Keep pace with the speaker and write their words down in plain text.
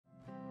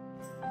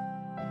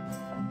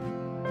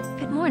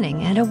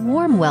morning and a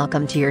warm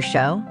welcome to your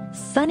show,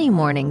 Sunny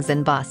Mornings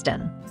in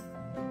Boston.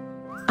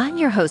 I'm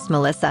your host,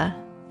 Melissa,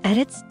 and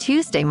it's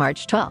Tuesday,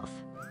 March 12th.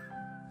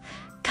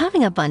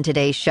 Coming up on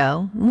today's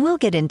show, we'll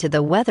get into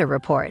the weather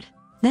report,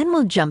 then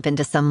we'll jump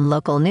into some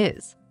local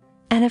news,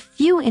 and a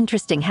few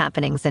interesting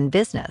happenings in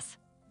business,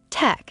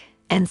 tech,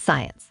 and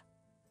science.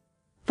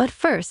 But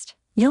first,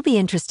 you'll be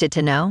interested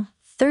to know,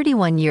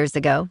 31 years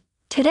ago,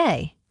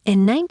 today,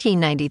 in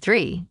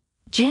 1993,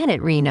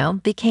 Janet Reno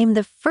became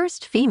the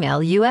first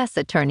female U.S.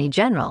 Attorney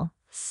General,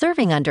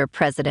 serving under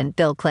President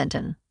Bill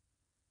Clinton.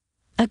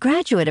 A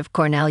graduate of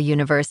Cornell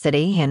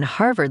University and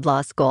Harvard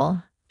Law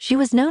School, she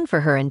was known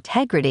for her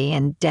integrity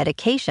and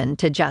dedication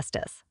to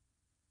justice.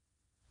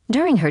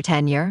 During her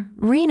tenure,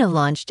 Reno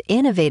launched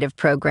innovative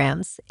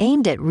programs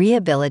aimed at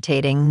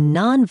rehabilitating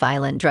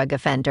nonviolent drug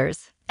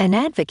offenders and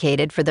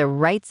advocated for the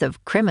rights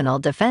of criminal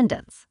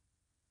defendants.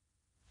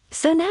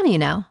 So now you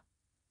know.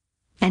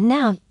 And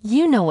now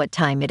you know what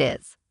time it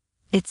is.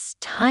 It's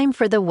time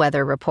for the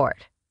weather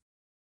report.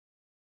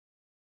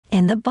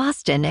 In the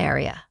Boston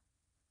area.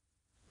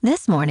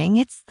 This morning,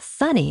 it's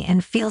sunny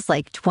and feels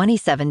like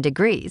 27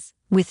 degrees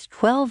with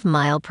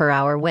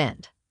 12-mile-per-hour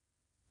wind.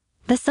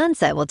 The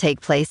sunset will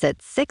take place at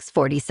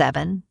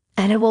 6:47,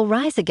 and it will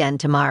rise again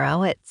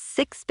tomorrow at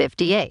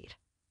 6:58.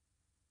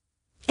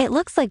 It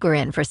looks like we're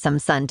in for some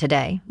sun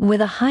today,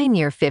 with a high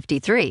near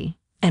 53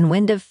 and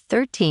wind of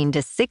 13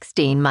 to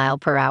 16 miles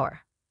per hour.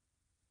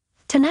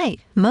 Tonight,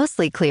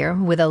 mostly clear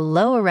with a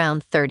low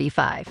around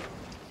 35.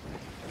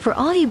 For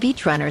all you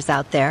beach runners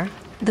out there,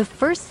 the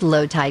first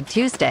low tide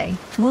Tuesday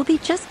will be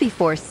just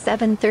before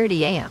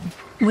 7:30 a.m.,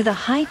 with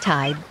a high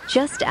tide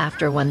just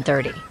after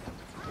 1:30.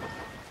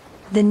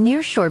 The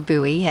nearshore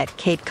buoy at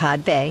Cape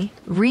Cod Bay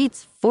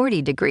reads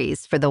 40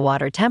 degrees for the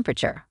water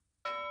temperature.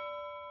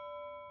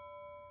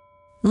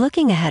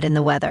 Looking ahead in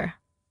the weather.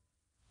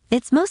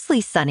 It's mostly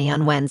sunny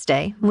on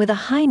Wednesday with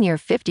a high near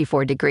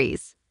 54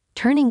 degrees,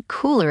 turning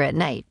cooler at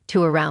night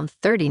to around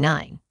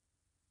 39.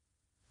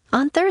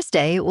 On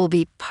Thursday, it will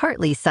be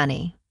partly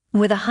sunny,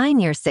 with a high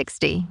near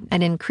 60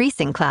 and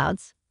increasing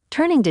clouds,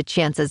 turning to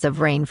chances of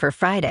rain for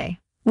Friday,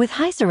 with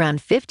highs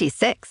around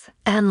 56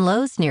 and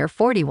lows near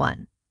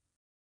 41.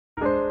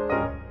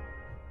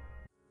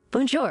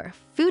 Bonjour,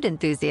 food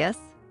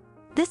enthusiasts.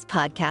 This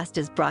podcast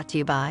is brought to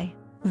you by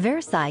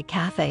Versailles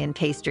Cafe and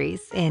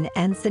Pastries in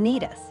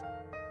Encinitas.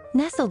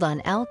 Nestled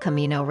on El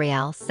Camino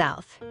Real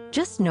South,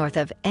 just north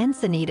of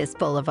Encinitas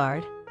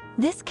Boulevard,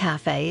 this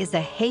cafe is a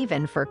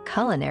haven for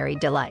culinary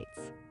delights.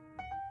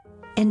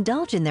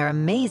 Indulge in their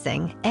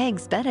amazing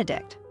Eggs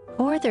Benedict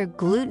or their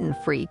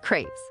gluten-free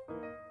crepes.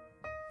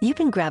 You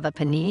can grab a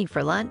panini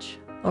for lunch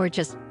or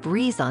just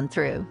breeze on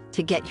through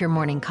to get your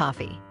morning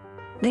coffee.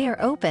 They are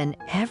open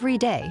every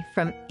day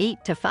from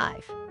 8 to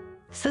 5.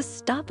 So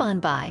stop on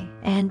by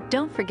and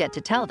don't forget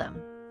to tell them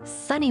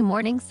Sunny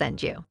Morning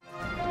sent you.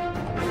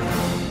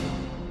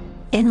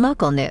 In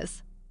local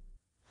news,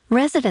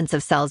 residents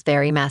of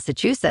Salisbury,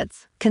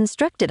 Massachusetts,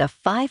 constructed a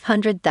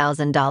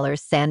 $500,000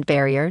 sand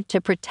barrier to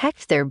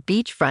protect their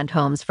beachfront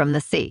homes from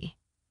the sea.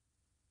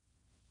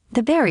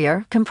 The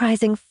barrier,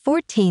 comprising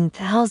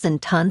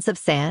 14,000 tons of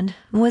sand,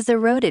 was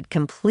eroded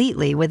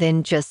completely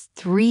within just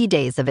 3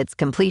 days of its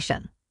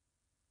completion.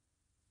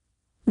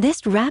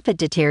 This rapid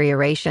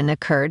deterioration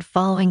occurred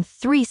following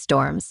 3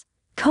 storms,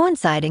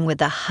 coinciding with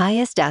the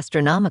highest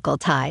astronomical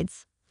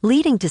tides,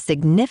 leading to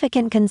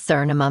significant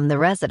concern among the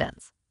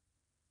residents.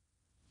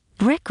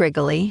 Rick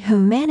Wrigley, who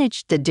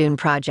managed the Dune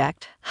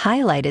project,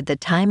 highlighted the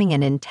timing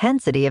and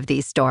intensity of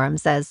these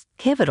storms as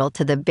pivotal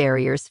to the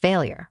barrier's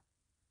failure.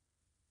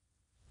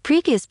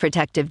 Previous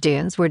protective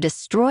dunes were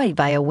destroyed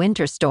by a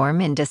winter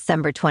storm in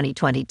December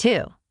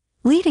 2022,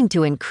 leading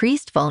to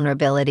increased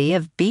vulnerability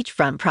of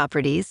beachfront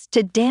properties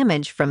to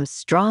damage from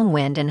strong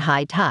wind and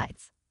high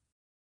tides.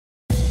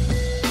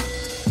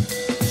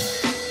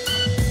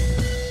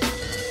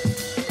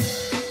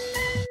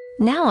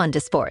 Now on to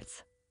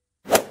sports.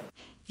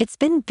 It's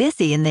been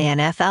busy in the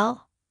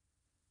NFL.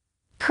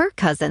 Kirk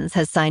Cousins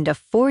has signed a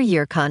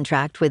 4-year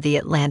contract with the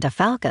Atlanta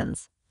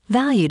Falcons,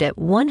 valued at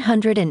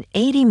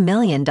 $180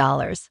 million,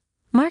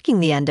 marking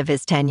the end of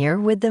his tenure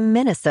with the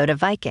Minnesota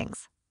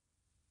Vikings.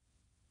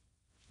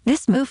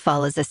 This move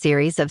follows a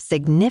series of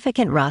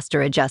significant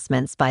roster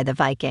adjustments by the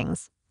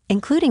Vikings,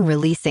 including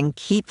releasing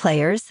key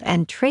players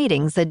and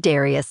trading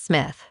Zadarius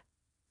Smith.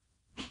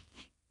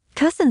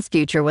 Cousins'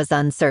 future was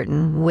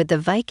uncertain, with the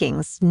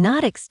Vikings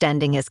not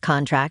extending his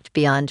contract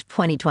beyond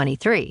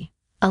 2023,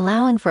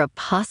 allowing for a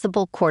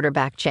possible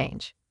quarterback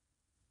change.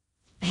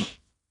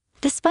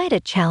 Despite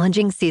a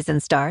challenging season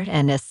start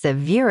and a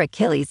severe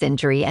Achilles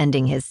injury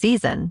ending his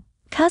season,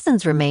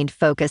 Cousins remained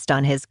focused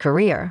on his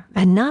career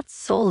and not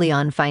solely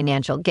on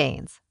financial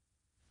gains.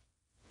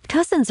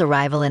 Cousins'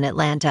 arrival in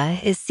Atlanta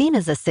is seen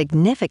as a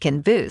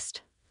significant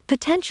boost,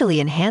 potentially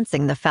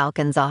enhancing the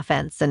Falcons'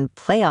 offense and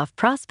playoff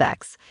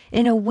prospects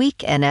in a weak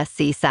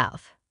NFC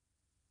South.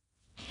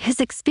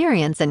 His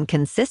experience and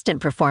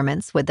consistent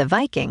performance with the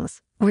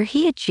Vikings, where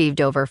he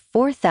achieved over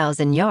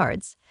 4,000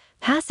 yards,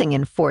 passing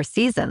in 4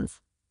 seasons,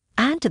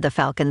 add to the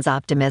Falcons'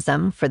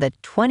 optimism for the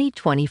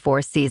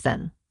 2024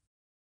 season.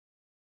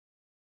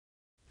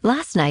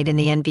 Last night in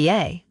the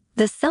NBA,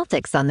 the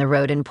Celtics on the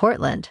road in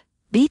Portland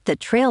beat the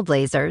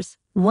Trailblazers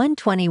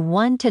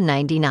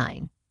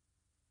 121-99.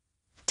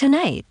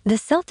 Tonight, the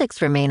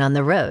Celtics remain on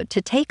the road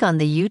to take on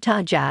the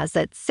Utah Jazz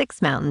at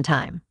 6 Mountain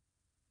Time.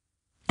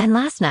 And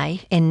last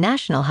night, in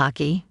National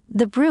Hockey,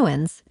 the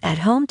Bruins, at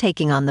home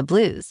taking on the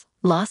Blues,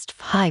 lost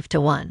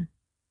 5-1.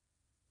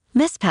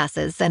 Missed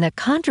passes and a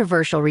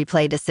controversial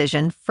replay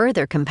decision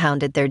further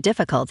compounded their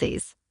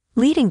difficulties,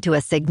 leading to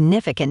a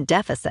significant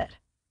deficit.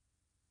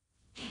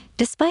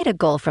 Despite a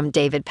goal from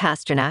David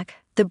Pastrnak,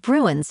 the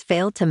Bruins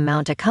failed to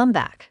mount a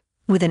comeback,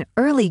 with an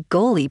early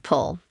goalie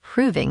pull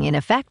proving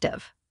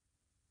ineffective.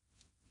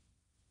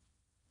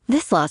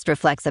 This loss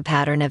reflects a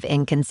pattern of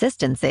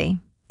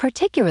inconsistency,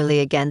 particularly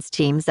against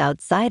teams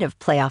outside of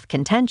playoff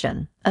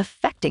contention,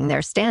 affecting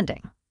their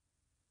standing.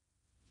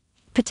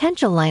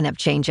 Potential lineup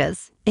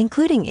changes,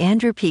 including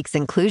Andrew Peake's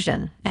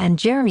inclusion and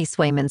Jeremy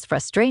Swayman's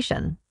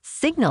frustration,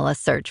 signal a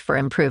search for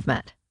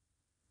improvement.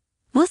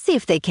 We'll see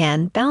if they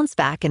can bounce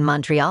back in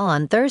Montreal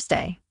on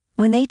Thursday,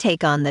 when they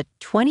take on the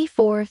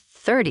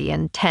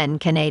 24-30-10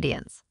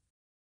 Canadiens.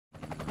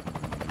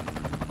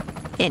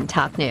 In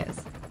top news,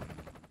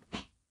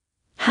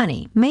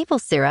 honey, maple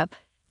syrup,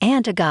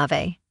 and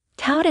agave,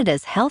 touted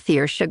as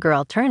healthier sugar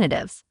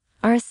alternatives,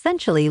 are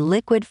essentially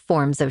liquid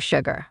forms of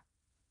sugar.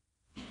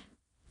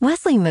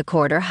 Wesley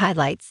McCorder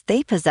highlights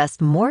they possess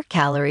more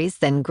calories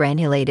than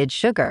granulated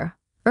sugar,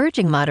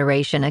 urging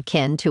moderation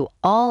akin to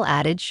all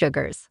added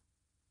sugars.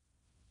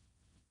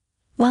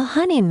 While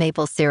honey and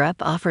maple syrup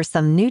offer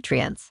some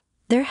nutrients,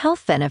 their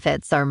health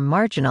benefits are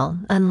marginal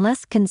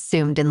unless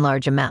consumed in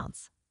large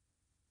amounts.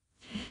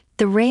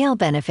 The real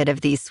benefit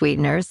of these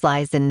sweeteners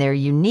lies in their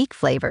unique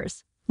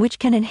flavors, which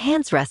can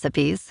enhance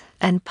recipes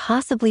and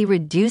possibly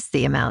reduce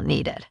the amount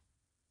needed.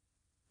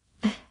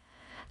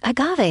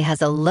 Agave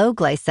has a low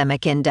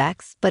glycemic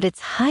index, but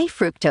its high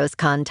fructose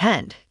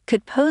content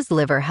could pose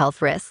liver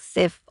health risks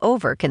if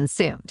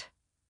overconsumed.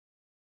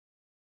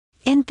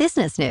 In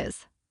business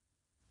news,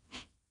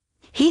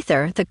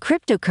 Ether, the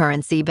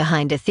cryptocurrency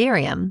behind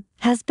Ethereum,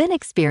 has been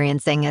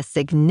experiencing a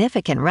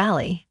significant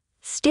rally,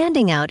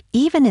 standing out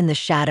even in the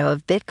shadow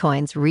of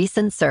Bitcoin's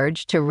recent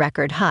surge to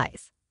record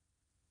highs.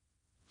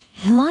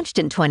 Launched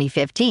in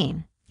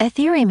 2015,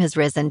 Ethereum has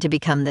risen to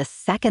become the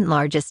second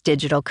largest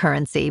digital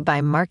currency by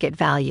market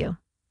value,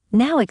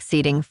 now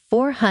exceeding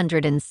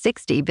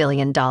 $460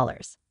 billion.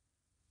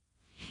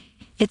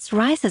 Its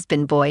rise has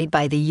been buoyed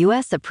by the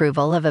U.S.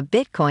 approval of a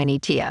Bitcoin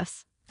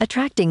ETFs,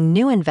 attracting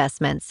new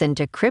investments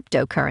into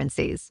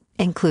cryptocurrencies,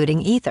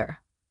 including Ether.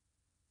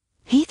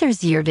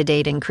 Ether's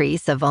year-to-date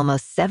increase of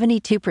almost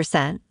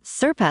 72%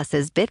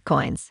 surpasses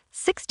Bitcoin's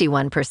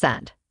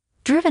 61%.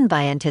 Driven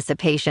by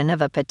anticipation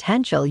of a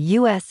potential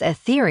U.S.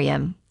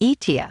 Ethereum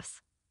ETFs.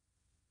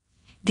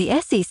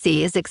 The SEC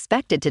is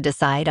expected to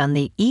decide on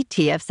the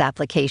ETF's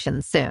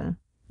application soon,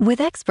 with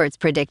experts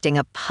predicting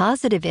a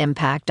positive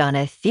impact on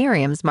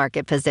Ethereum's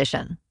market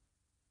position.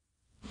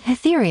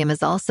 Ethereum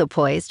is also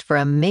poised for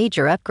a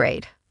major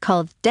upgrade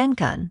called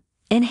Dencun,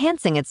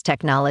 enhancing its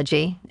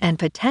technology and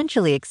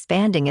potentially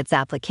expanding its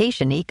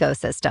application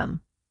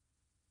ecosystem.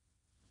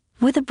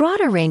 With a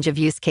broader range of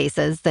use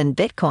cases than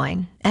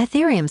Bitcoin,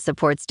 Ethereum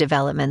supports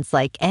developments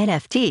like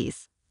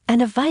NFTs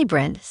and a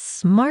vibrant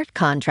smart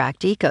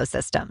contract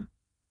ecosystem.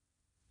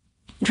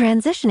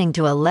 Transitioning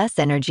to a less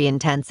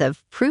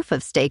energy-intensive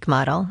proof-of-stake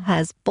model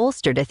has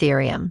bolstered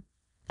Ethereum,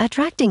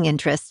 attracting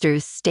interest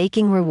through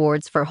staking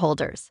rewards for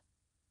holders.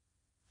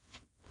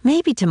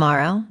 Maybe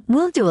tomorrow,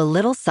 we'll do a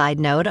little side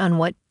note on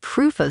what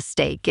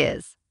proof-of-stake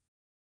is.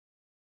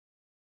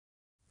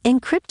 In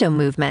crypto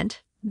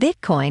movement,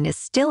 Bitcoin is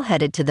still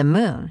headed to the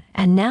moon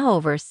and now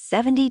over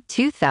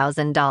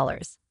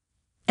 $72,000.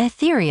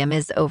 Ethereum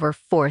is over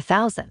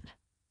 $4,000.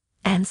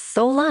 And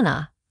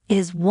Solana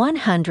is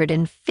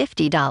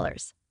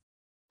 $150.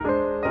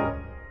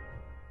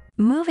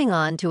 Moving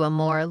on to a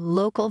more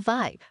local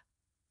vibe.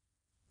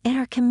 In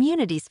our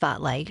community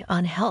spotlight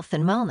on health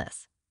and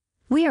wellness,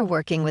 we are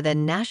working with a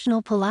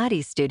national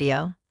Pilates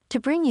studio to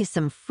bring you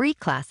some free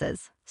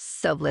classes,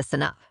 so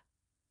listen up.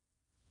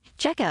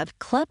 Check out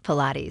Club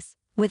Pilates.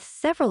 With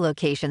several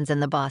locations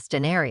in the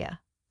Boston area,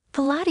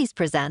 Pilates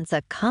presents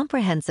a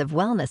comprehensive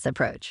wellness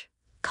approach,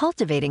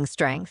 cultivating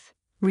strength,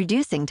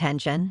 reducing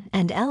tension,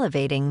 and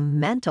elevating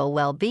mental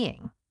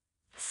well-being.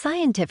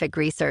 Scientific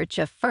research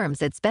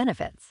affirms its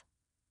benefits.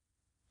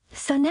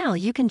 So now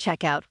you can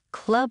check out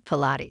Club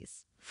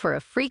Pilates for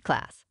a free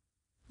class.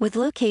 With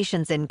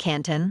locations in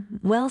Canton,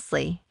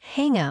 Wellesley,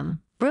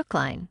 Hingham,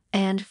 Brookline,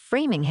 and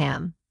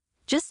Framingham,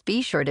 just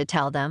be sure to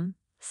tell them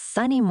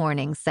Sunny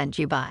Mornings sent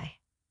you by.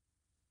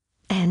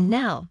 And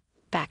now,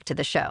 back to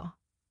the show.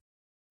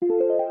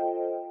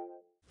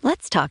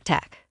 Let's talk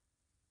tech.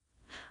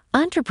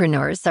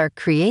 Entrepreneurs are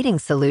creating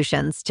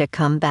solutions to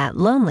combat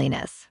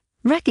loneliness,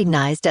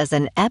 recognized as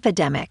an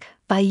epidemic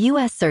by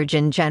U.S.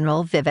 Surgeon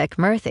General Vivek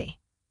Murthy.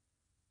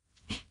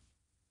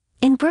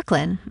 In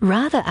Brooklyn,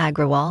 Radha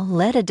Agrawal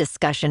led a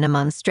discussion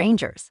among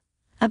strangers,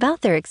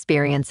 about their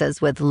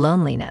experiences with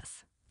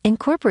loneliness,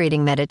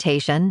 incorporating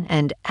meditation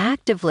and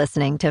active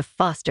listening to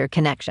foster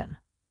connection.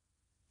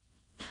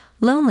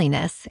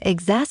 Loneliness,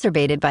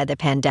 exacerbated by the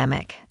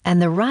pandemic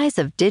and the rise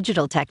of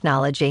digital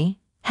technology,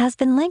 has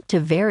been linked to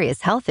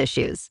various health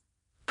issues,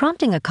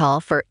 prompting a call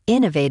for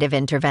innovative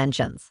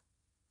interventions.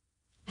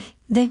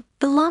 The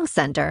Belong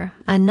Center,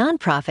 a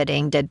nonprofit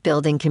aimed at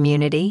building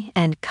community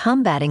and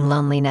combating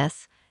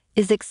loneliness,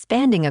 is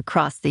expanding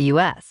across the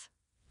U.S.,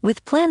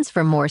 with plans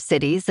for more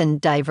cities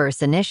and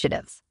diverse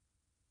initiatives.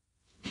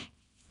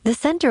 The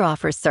center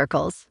offers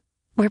circles,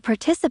 where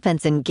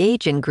participants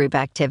engage in group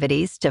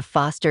activities to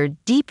foster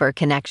deeper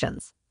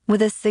connections,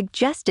 with a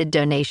suggested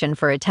donation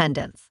for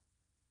attendance.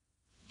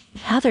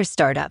 Other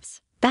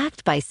startups,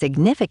 backed by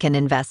significant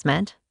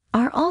investment,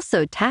 are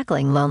also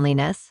tackling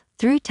loneliness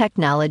through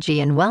technology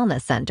and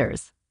wellness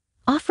centers,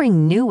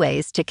 offering new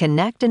ways to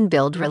connect and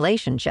build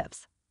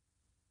relationships.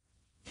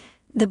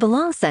 The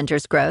Belong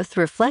Center's growth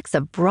reflects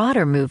a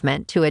broader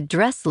movement to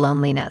address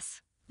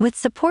loneliness, with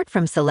support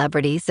from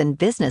celebrities and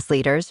business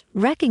leaders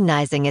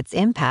recognizing its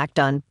impact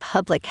on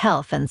public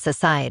health and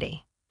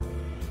society.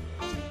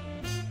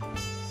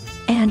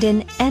 And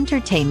in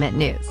entertainment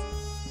news,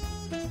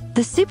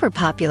 the super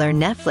popular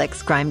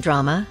Netflix crime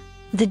drama,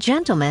 The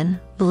Gentleman,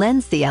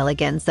 blends the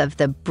elegance of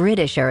the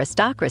British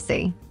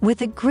aristocracy with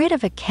the grit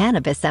of a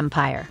cannabis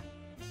empire.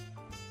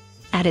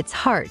 At its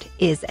heart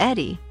is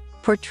Eddie,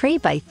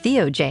 portrayed by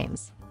Theo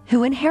James,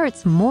 who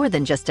inherits more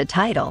than just a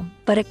title,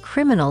 but a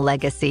criminal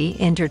legacy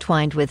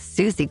intertwined with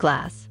Susie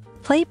Glass,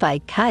 played by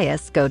Kaya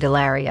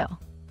Scodelario.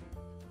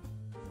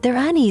 Their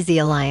uneasy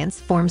alliance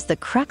forms the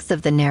crux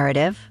of the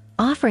narrative,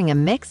 offering a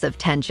mix of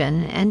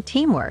tension and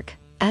teamwork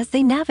as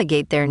they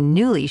navigate their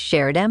newly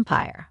shared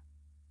empire.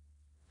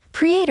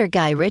 Creator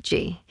Guy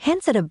Ritchie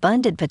hints at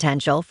abundant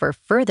potential for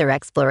further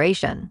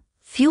exploration,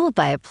 fueled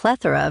by a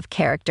plethora of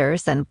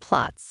characters and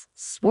plots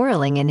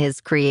swirling in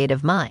his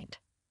creative mind.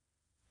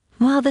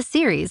 While the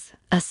series,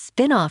 a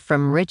spin-off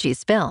from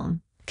Ritchie's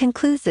film,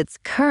 concludes its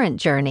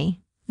current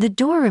journey, the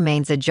door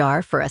remains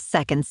ajar for a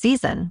second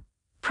season,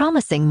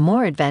 promising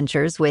more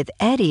adventures with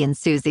Eddie and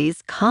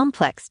Susie's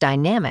complex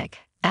dynamic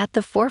at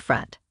the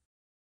forefront.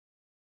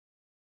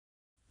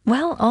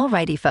 Well,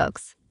 alrighty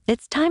folks,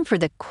 it's time for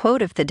the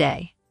quote of the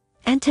day.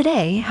 And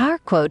today, our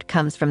quote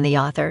comes from the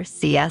author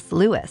C.S.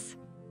 Lewis.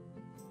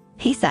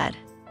 He said,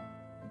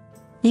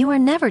 "You are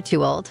never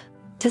too old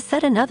to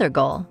set another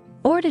goal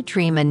or to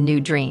dream a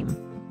new dream."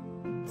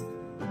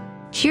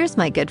 Cheers,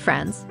 my good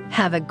friends.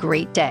 Have a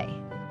great day.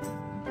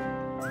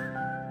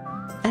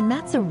 And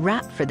that's a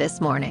wrap for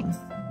this morning.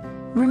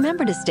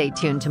 Remember to stay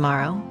tuned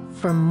tomorrow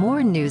for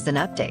more news and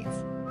updates.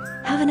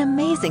 Have an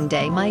amazing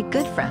day, my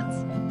good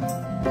friends.